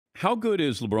How good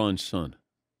is LeBron's son?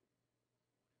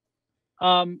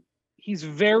 He's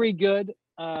very good.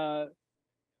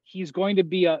 He's going to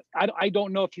be I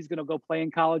don't know if he's going to go play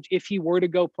in college. If he were to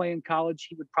go play in college,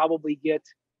 he would probably get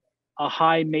a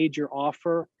high major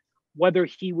offer. Whether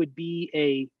he would be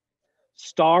a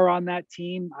star on that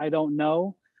team, I don't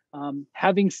know.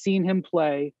 Having seen him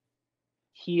play,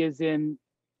 he is in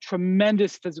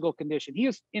tremendous physical condition. He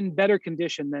is in better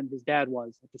condition than his dad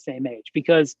was at the same age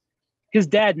because his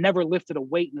dad never lifted a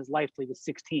weight in his life till he was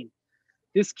 16.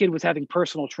 This kid was having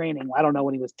personal training, I don't know,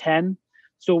 when he was 10.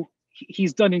 So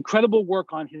he's done incredible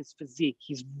work on his physique.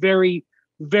 He's very,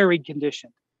 very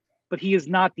conditioned, but he is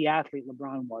not the athlete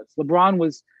LeBron was. LeBron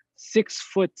was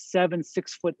 6'7",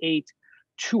 6'8",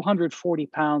 240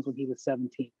 pounds when he was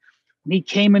 17. When he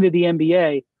came into the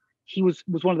NBA, he was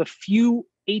one of the few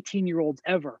 18-year-olds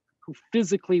ever who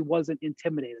physically wasn't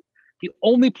intimidated. The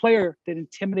only player that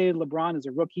intimidated LeBron as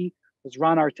a rookie was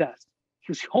Ron Artest. He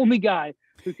was the only guy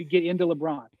who could get into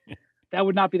LeBron. That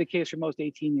would not be the case for most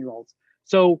 18-year-olds.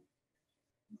 So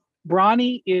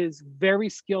Bronny is very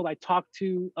skilled. I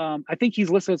think he's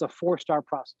listed as a 4-star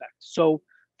prospect. So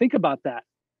think about that.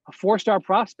 A 4-star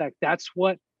prospect, that's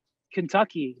what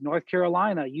Kentucky, North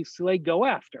Carolina, UCLA go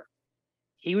after.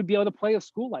 He would be able to play a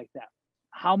school like that.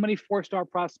 How many 4-star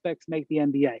prospects make the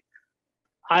NBA?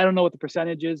 I don't know what the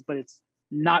percentage is, but it's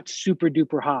not super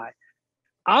duper high.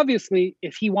 Obviously,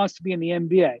 if he wants to be in the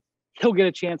NBA, he'll get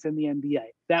a chance in the NBA.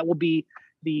 That will be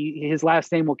his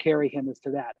last name will carry him as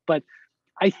to that. But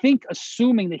I think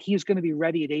assuming that he's going to be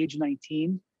ready at age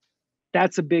 19,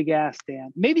 that's a big ask,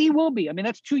 Dan. Maybe he will be. I mean,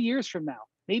 that's 2 years from now.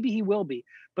 Maybe he will be.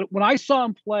 But when I saw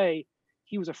him play,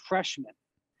 he was a freshman.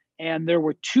 And there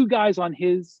were 2 guys on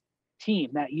his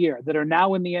team that year that are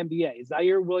now in the NBA.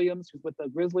 Zaire Williams, who's with the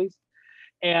Grizzlies,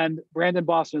 and Brandon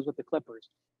Boston, who's with the Clippers.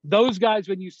 Those guys,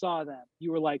 when you saw them,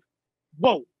 you were like,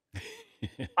 whoa,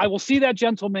 I will see that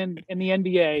gentleman in the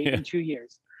NBA in 2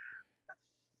 years.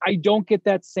 I don't get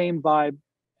that same vibe.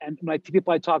 And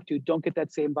people I talk to don't get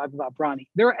that same vibe about Bronny.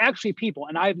 There are actually people,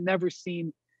 and I've never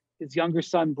seen his younger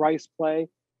son, Bryce, play.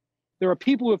 There are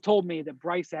people who have told me that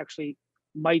Bryce actually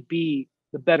might be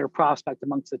the better prospect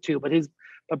amongst the two,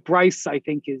 but Bryce, I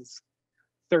think, is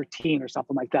 13 or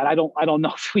something like that. I don't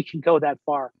know if we can go that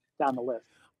far down the list.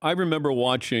 I remember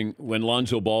watching when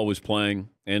Lonzo Ball was playing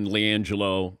and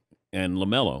LiAngelo and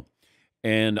LaMelo.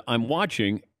 And I'm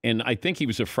watching, and I think he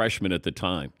was a freshman at the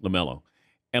time, LaMelo.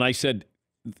 And I said,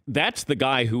 that's the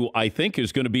guy who I think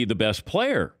is going to be the best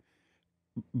player.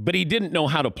 But he didn't know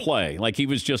how to play. Like, he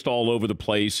was just all over the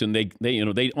place, and they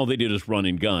all they did is run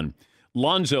and gun.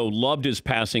 Lonzo loved his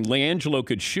passing. LiAngelo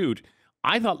could shoot.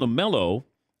 I thought LaMelo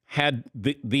had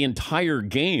the entire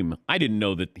game. I didn't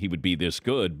know that he would be this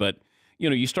good, but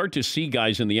you start to see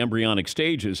guys in the embryonic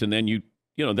stages, and then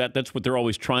that's what they're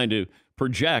always trying to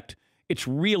project. It's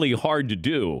really hard to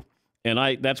do.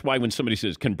 And that's why when somebody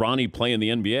says, can Bronny play in the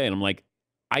NBA? And I'm like,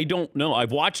 I don't know.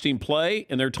 I've watched him play,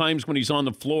 and there are times when he's on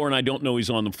the floor, and I don't know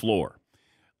he's on the floor.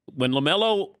 When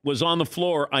LaMelo was on the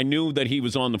floor, I knew that he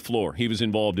was on the floor. He was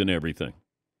involved in everything.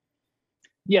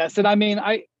 Yes, and I mean,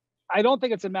 I don't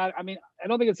think it's a matter. I mean, I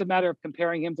don't think it's a matter of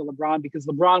comparing him to LeBron, because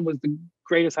LeBron was the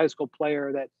greatest high school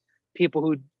player that people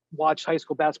who watched high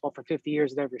school basketball for 50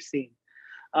 years have ever seen.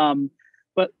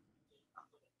 But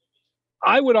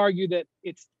I would argue that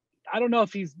I don't know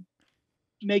if he's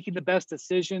making the best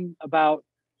decision about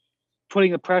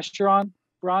putting the pressure on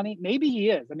Bronny. Maybe he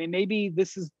is. I mean, maybe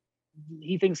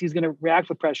he thinks he's going to react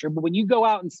with pressure. But when you go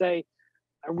out and say,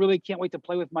 I really can't wait to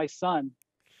play with my son,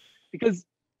 because,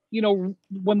 when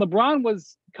LeBron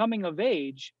was coming of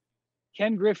age,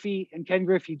 Ken Griffey and Ken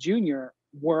Griffey Jr.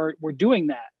 were doing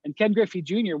that. And Ken Griffey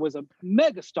Jr. was a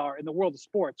megastar in the world of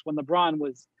sports when LeBron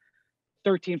was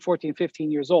 13, 14,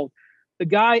 15 years old. The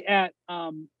guy at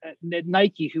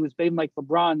Nike, who was been like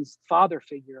LeBron's father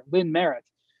figure, Lynn Merritt,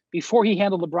 before he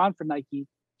handled LeBron for Nike,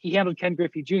 he handled Ken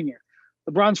Griffey Jr.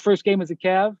 LeBron's first game as a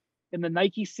Cav, in the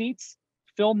Nike seats,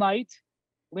 Phil Knight,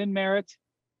 Lynn Merritt,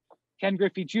 Ken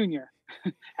Griffey Jr.,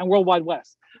 and World Wide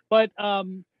West. But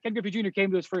Ken Griffey Jr.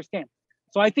 came to his first game.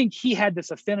 So I think he had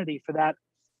this affinity for that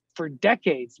for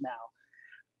decades now.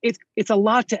 It's a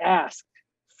lot to ask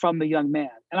from the young man.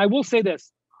 And I will say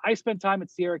this. I spent time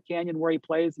at Sierra Canyon, where he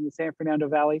plays in the San Fernando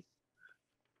Valley.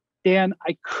 Dan,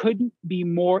 I couldn't be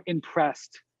more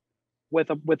impressed with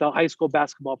a high school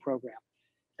basketball program.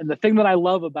 And the thing that I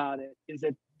love about it is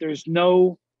that they're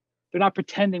not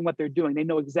pretending what they're doing. They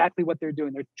know exactly what they're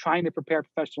doing. They're trying to prepare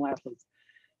professional athletes.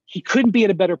 He couldn't be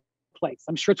at a better place.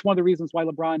 I'm sure it's one of the reasons why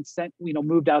LeBron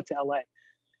moved out to LA.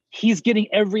 He's getting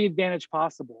every advantage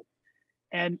possible.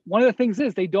 And one of the things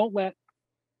is they don't let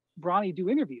Bronny do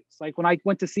interviews. Like when I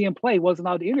went to see him play, he wasn't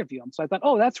allowed to interview him. So I thought,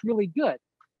 oh, that's really good.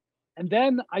 And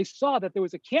then I saw that there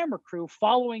was a camera crew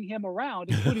following him around,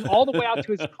 including all the way out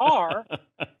to his car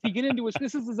to get into his.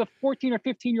 This is a 14 or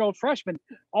 15-year-old freshman,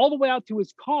 all the way out to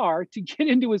his car to get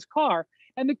into his car.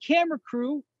 And the camera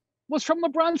crew was from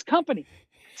LeBron's company.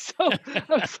 So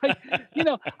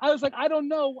I was like, I don't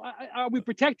know. Are we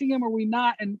protecting him or are we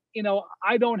not? And,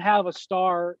 I don't have a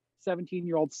star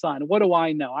 17-year-old son. What do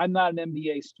I know? I'm not an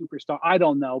NBA superstar. I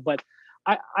don't know. But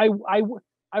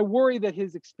I worry that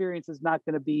his experience is not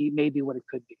going to be maybe what it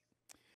could be.